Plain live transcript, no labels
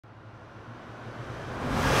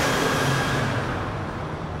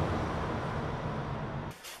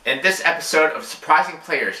In this episode of Surprising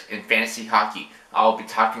Players in Fantasy Hockey, I will be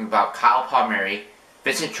talking about Kyle Palmieri,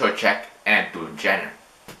 Vincent Trocheck, and Boone Jenner.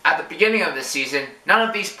 At the beginning of the season, none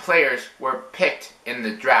of these players were picked in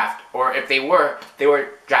the draft, or if they were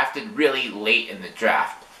drafted really late in the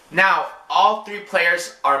draft. Now, all three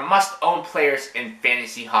players are must-own players in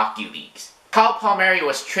fantasy hockey leagues. Kyle Palmieri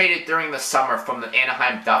was traded during the summer from the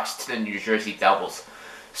Anaheim Ducks to the New Jersey Devils,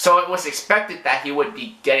 so it was expected that he would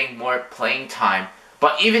be getting more playing time.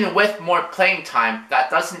 But even with more playing time, that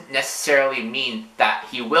doesn't necessarily mean that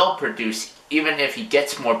he will produce even if he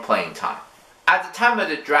gets more playing time. At the time of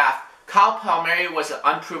the draft, Kyle Palmieri was an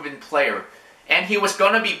unproven player, and he was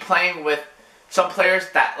going to be playing with some players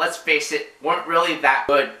that, let's face it, weren't really that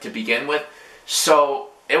good to begin with, so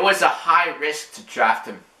it was a high risk to draft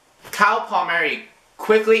him. Kyle Palmieri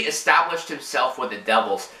quickly established himself with the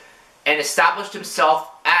Devils, and established himself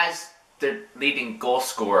as the leading goal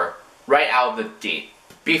scorer right out of the gate.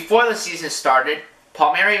 Before the season started,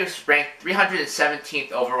 Palmieri was ranked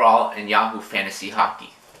 317th overall in Yahoo Fantasy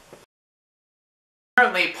Hockey.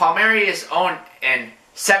 Currently, Palmieri is owned in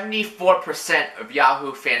 74% of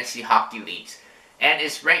Yahoo Fantasy Hockey leagues and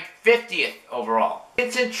is ranked 50th overall.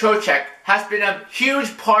 Vincent Trocheck has been a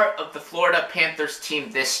huge part of the Florida Panthers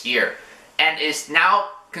team this year and is now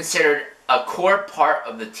considered a core part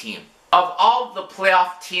of the team. Of all the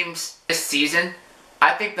playoff teams this season,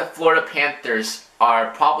 I think the Florida Panthers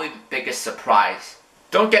are probably the biggest surprise.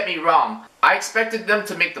 Don't get me wrong, I expected them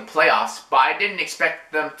to make the playoffs, but I didn't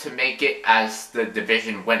expect them to make it as the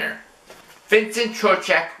division winner. Vincent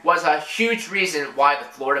Trocheck was a huge reason why the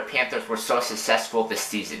Florida Panthers were so successful this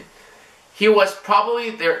season. He was probably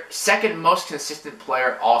their second most consistent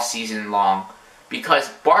player all season long, because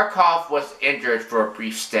Barkov was injured for a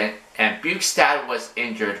brief stint and Bukestad was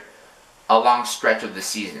injured a long stretch of the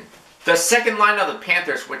season. The second line of the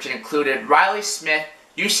Panthers, which included Riley Smith,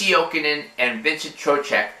 Jussi Jokinen, and Vincent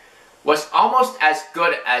Trocheck, was almost as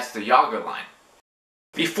good as the Yager line.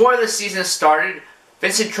 Before the season started,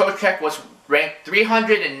 Vincent Trocheck was ranked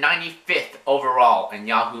 395th overall in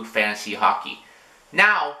Yahoo Fantasy Hockey.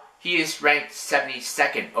 Now, he is ranked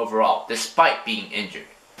 72nd overall, despite being injured.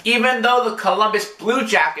 Even though the Columbus Blue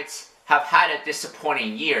Jackets have had a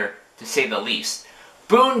disappointing year, to say the least,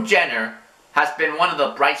 Boone Jenner has been one of the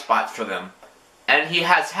bright spots for them, and he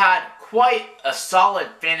has had quite a solid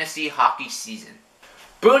fantasy hockey season.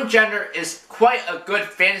 Boone Jenner is quite a good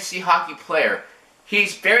fantasy hockey player.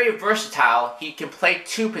 He's very versatile. He can play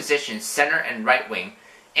two positions, center and right wing,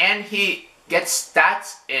 and he gets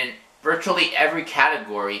stats in virtually every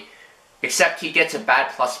category, except he gets a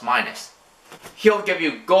bad plus minus. He'll give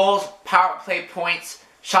you goals, power play points,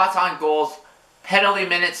 shots on goals, penalty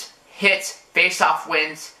minutes, hits, face-off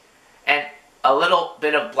wins, and a little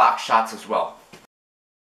bit of block shots as well.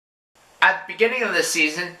 At the beginning of the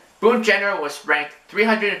season, Boone Jenner was ranked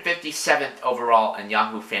 357th overall in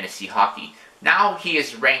Yahoo Fantasy Hockey. Now he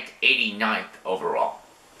is ranked 89th overall.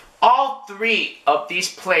 All three of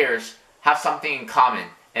these players have something in common,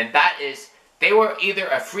 and that is they were either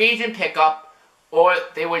a free agent pickup or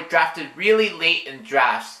they were drafted really late in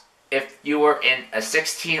drafts if you were in a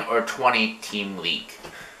 16 or 20 team league.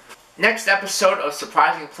 Next episode of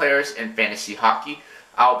Surprising Players in Fantasy Hockey,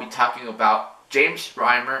 I will be talking about James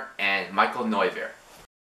Reimer and Michael Neuvirth.